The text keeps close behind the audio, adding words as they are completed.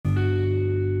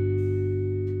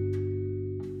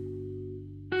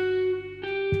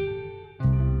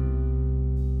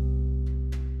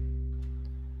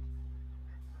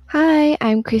Hi,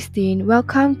 I'm Christine.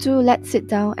 Welcome to Let's Sit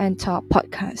Down and Talk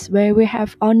podcast, where we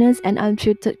have honest and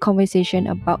unfiltered conversation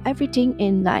about everything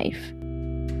in life.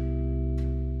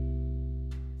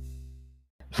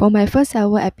 For my first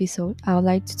ever episode, I would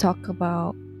like to talk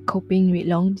about coping with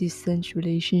long distance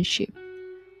relationship.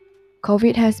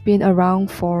 COVID has been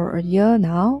around for a year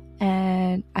now,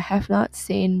 and I have not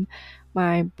seen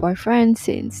my boyfriend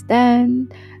since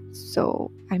then, so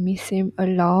I miss him a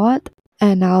lot.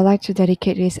 And I would like to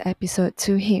dedicate this episode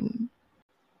to him.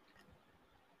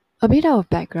 A bit of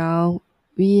background.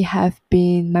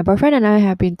 My boyfriend and I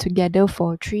have been together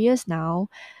for 3 years now.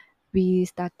 We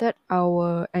started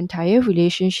our entire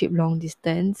relationship long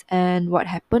distance, and what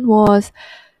happened was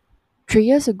 3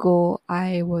 years ago,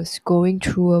 I was going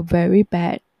through a very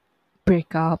bad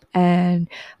breakup, and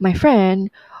my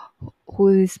friend, who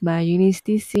is my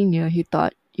university senior, he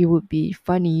thought it would be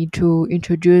funny to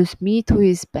introduce me to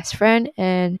his best friend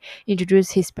and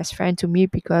introduce his best friend to me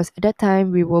because at that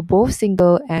time we were both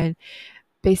single and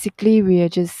basically we are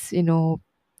just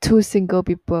two single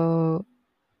people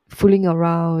fooling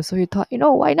around. So he thought,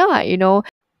 why not,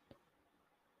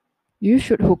 you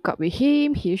should hook up with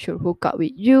him, he should hook up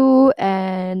with you,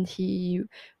 and he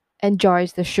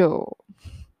enjoys the show.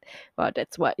 Well,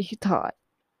 that's what he thought.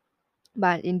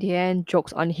 But in the end,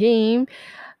 jokes on him.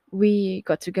 We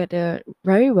got together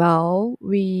very well.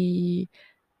 We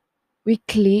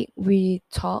click, we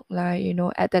talk, like,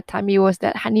 at that time it was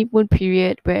that honeymoon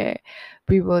period where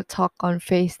we will talk on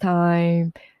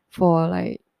FaceTime for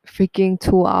like freaking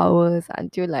 2 hours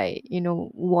until like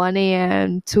 1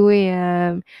 a.m 2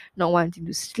 a.m, not wanting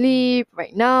to sleep.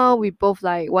 Right now we both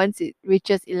like, once it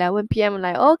reaches 11 p.m, I'm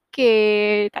like,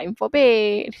 okay, time for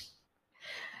bed.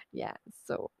 Yeah,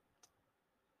 so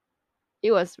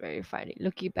it was very funny.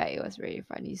 Looking back, it was very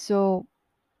funny. So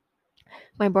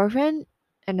my boyfriend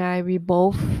and I, we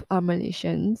both are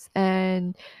Malaysians,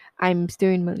 and I'm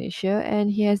still in Malaysia, and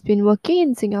he has been working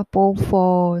in Singapore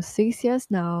for 6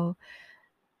 years now.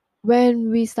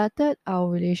 When we started our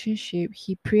relationship,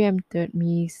 he preempted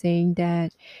me saying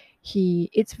that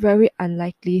it's very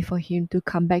unlikely for him to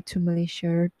come back to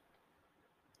Malaysia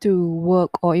to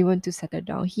work or even to settle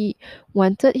down. He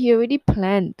already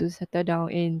planned to settle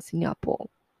down in Singapore.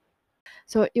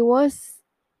 So it was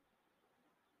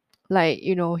like,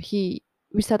 we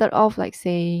started off like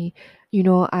saying,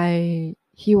 I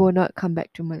he will not come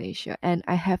back to Malaysia, and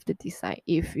I have to decide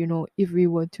if we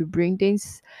were to bring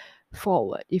things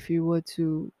forward, if we were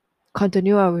to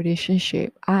continue our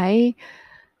relationship, I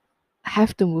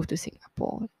have to move to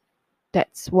Singapore.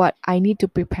 That's what I need to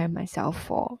prepare myself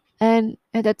for. And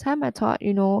at that time I thought,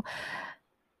 I'm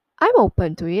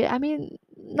open to it. I mean,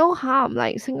 no harm.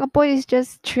 Like, Singapore is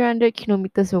just 300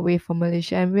 kilometers away from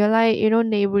Malaysia, and we're like,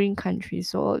 neighboring countries.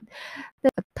 So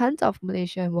there are tons of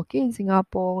Malaysian working in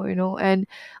Singapore, and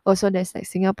also there's like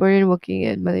Singaporean working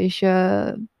in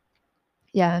Malaysia.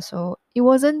 Yeah, so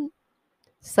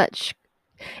such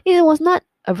it was not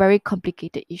a very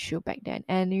complicated issue back then.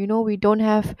 And we don't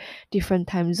have different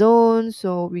time zones,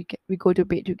 so we go to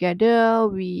bed together,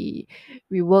 we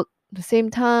work the same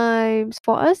times.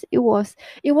 For us, it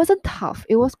wasn't tough,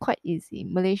 it was quite easy.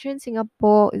 Malaysia and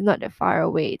Singapore is not that far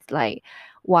away, it's like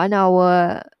 1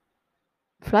 hour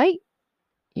flight.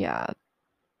 Yeah.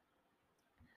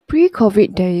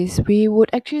 Pre-COVID days, we would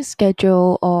actually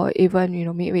schedule or even,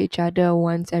 meet with each other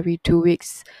once every 2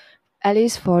 weeks, at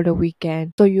least for the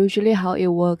weekend. So usually how it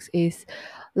works is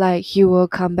like he will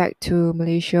come back to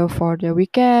Malaysia for the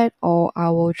weekend, or I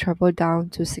will travel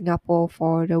down to Singapore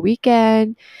for the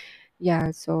weekend.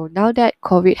 Yeah, so now that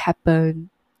COVID happened,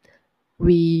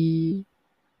 we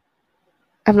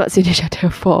have not seen each other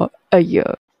for a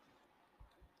year.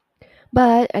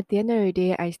 But at the end of the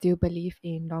day, I still believe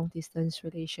in long distance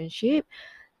relationship,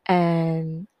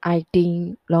 and I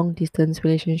think long distance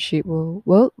relationship will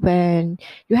work when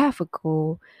you have a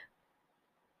goal.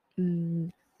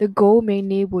 The goal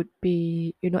mainly would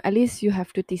be, at least you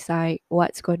have to decide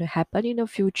what's going to happen in the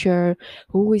future,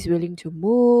 who is willing to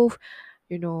move.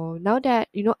 Now that,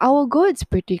 our goal is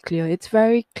pretty clear, it's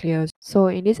very clear. So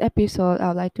in this episode, I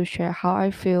would like to share how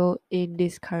I feel in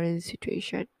this current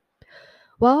situation.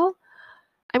 Well,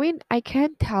 I mean, I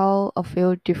can tell a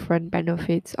few different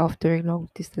benefits of doing long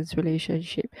distance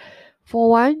relationship. For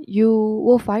one, you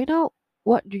will find out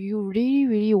what do you really,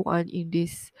 really want in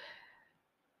this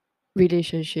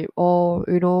relationship, or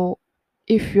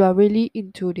if you are really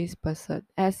into this person,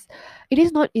 as it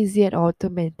is not easy at all to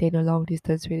maintain a long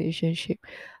distance relationship.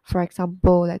 For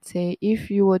example, let's say if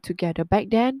you were together back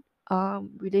then,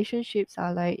 relationships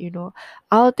are like,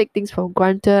 I'll take things for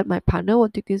granted, my partner will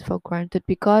take things for granted,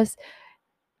 because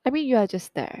I mean, you are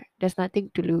just there. There's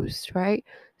nothing to lose, right?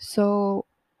 So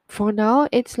for now,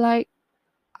 it's like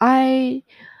I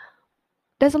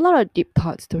there's a lot of deep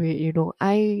thoughts to it.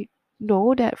 I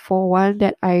know that for one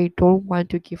that I don't want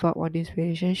to give up on this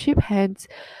relationship, hence,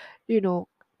 you know,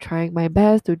 trying my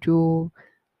best to do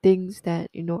things that,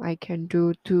 I can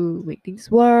do to make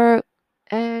things work.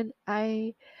 And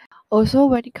I also,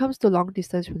 when it comes to long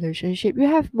distance relationship, you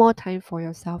have more time for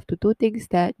yourself to do things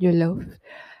that you love.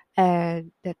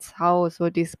 And that's how also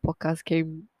this podcast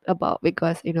came about,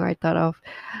 because I thought of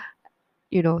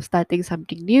starting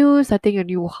something new, starting a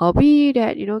new hobby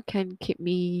that can keep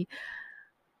me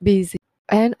busy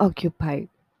and occupied.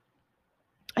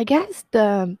 I guess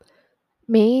the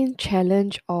main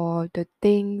challenge, or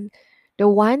the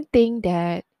one thing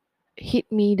that hit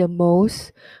me the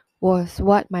most, was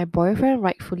what my boyfriend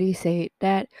rightfully said,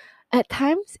 that at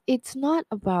times it's not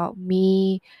about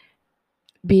me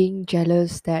being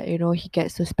jealous that he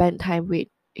gets to spend time with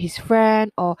his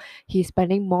friend, or he's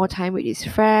spending more time with his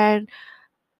friend.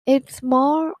 It's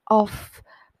more of,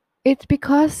 it's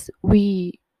because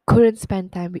we couldn't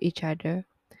spend time with each other.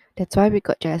 That's why we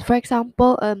got jealous. For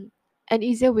example, an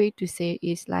easier way to say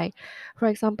is like, for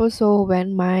example, so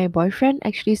when my boyfriend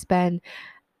actually spent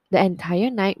the entire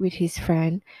night with his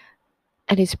friend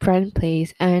at his friend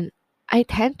place, and I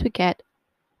tend to get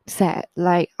sad.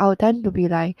 Like, I'll tend to be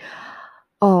like,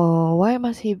 oh, why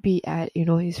must he be at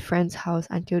his friend's house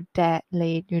until that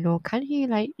late? Can't he,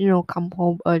 like, come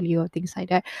home early or things like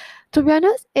that? To be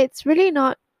honest, it's really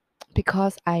not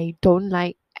because I don't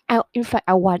like. In fact,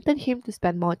 I wanted him to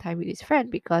spend more time with his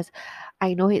friend, because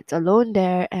I know he's alone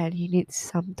there and he needs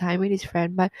some time with his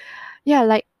friend. But yeah,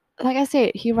 like I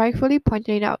said, he rightfully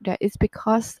pointed out that it's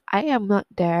because I am not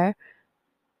there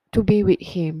to be with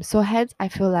him. So hence, I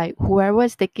feel like whoever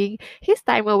is taking his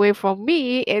time away from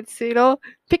me, it's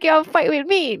picking up a fight with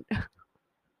me.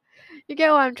 You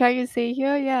get what I'm trying to say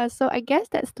here? Yeah. So I guess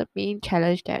that's the main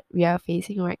challenge that we are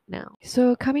facing right now.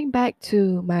 So coming back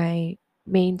to my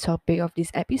main topic of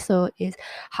this episode is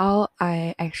how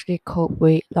I actually cope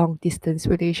with long distance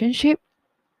relationship.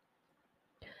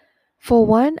 For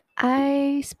one,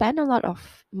 I spend a lot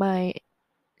of my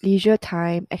leisure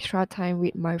time, extra time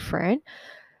with my friend.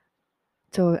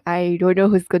 So I don't know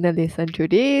who's gonna listen to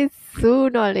this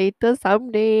soon or later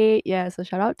someday. Yeah, so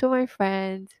shout out to my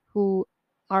friends who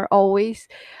are always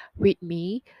with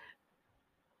me,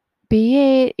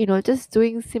 be it just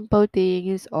doing simple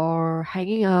things or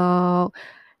hanging out.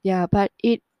 Yeah, but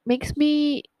it makes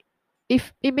me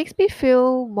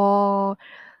feel more,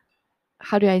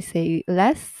 how do I say,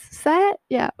 less sad.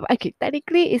 Yeah, okay,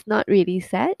 technically it's not really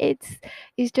sad, it's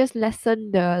just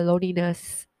lessen the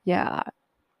loneliness. Yeah,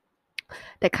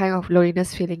 that kind of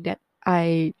loneliness feeling that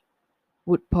I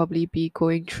would probably be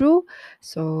going through.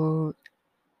 So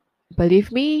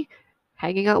believe me,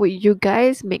 hanging out with you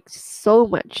guys makes so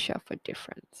much of a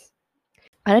difference.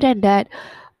 Other than that,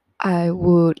 I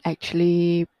would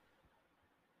actually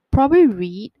probably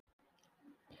read,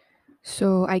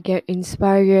 so I get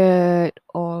inspired,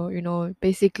 or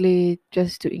basically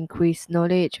just to increase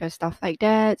knowledge or stuff like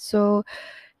that. So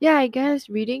yeah, I guess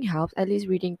reading helps. At least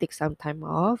reading takes some time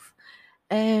off.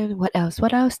 And what else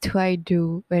do I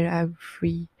do when I'm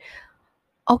free?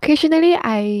 Occasionally,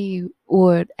 I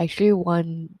will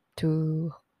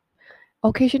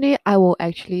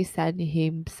actually send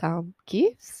him some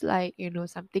gifts, like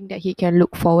something that he can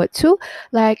look forward to,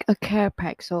 like a care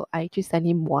pack. So I just send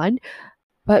him one.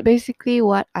 But basically,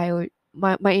 what I would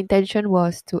my intention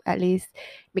was to at least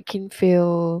make him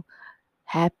feel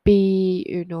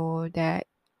happy,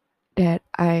 that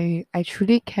I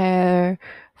truly care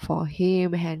for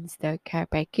him, hence the care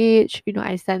package.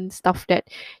 I send stuff that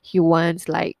he wants,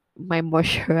 like my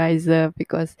moisturizer,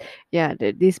 because yeah,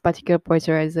 this particular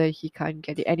moisturizer he can't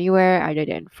get it anywhere other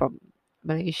than from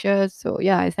Malaysia. So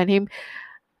yeah, I sent him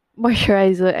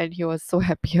moisturizer and he was so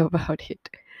happy about it.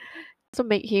 So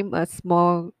make him a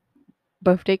small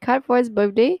birthday card for his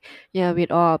birthday, yeah,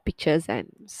 with all our pictures and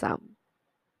some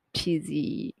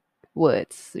cheesy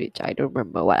words, which I don't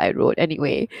remember what I wrote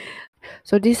anyway.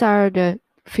 So these are the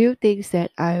few things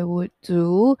that I would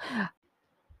do.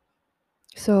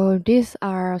 So these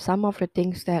are some of the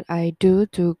things that I do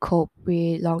to cope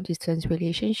with long distance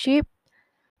relationship.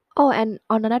 Oh, and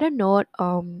on another note,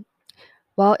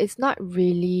 well, it's not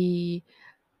really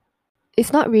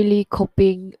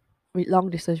coping with long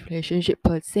distance relationship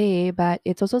per se, but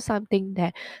it's also something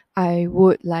that I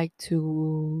would like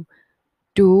to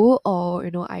do, or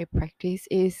I practice,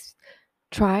 is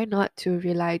try not to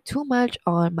rely too much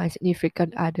on my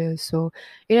significant other. So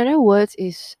in other words,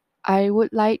 is I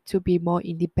would like to be more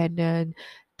independent,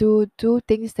 to do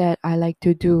things that I like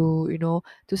to do,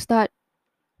 to start.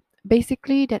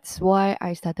 Basically, that's why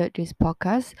I started this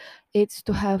podcast. It's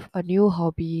to have a new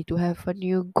hobby, to have a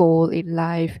new goal in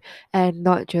life, and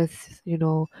not just,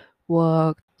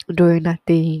 work, doing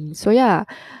nothing. So, yeah,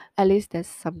 at least there's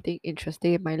something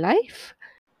interesting in my life.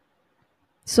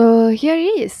 So, here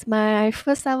is my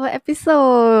first ever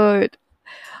episode.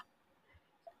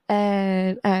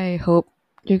 And I hope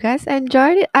you guys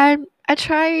enjoyed it. I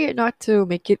try not to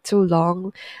make it too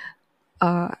long.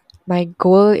 uh my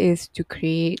goal is to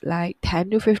create like 10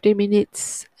 to 15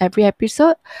 minutes every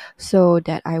episode so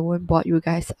that I won't bore you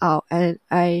guys out, and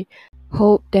I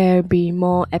hope there be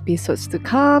more episodes to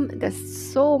come.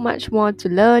 There's so much more to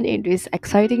learn in this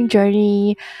exciting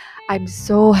journey. I'm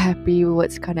so happy with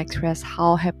Words Can't Express.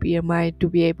 How happy am I to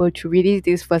be able to release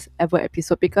this first ever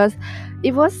episode, because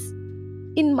it was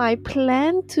in my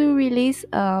plan to release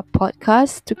a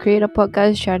podcast, to create a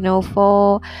podcast channel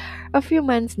for a few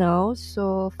months now.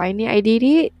 So finally I did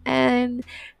it, and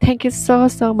thank you so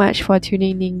much for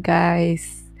tuning in,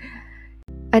 guys.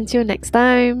 Until next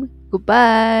time,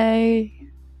 goodbye.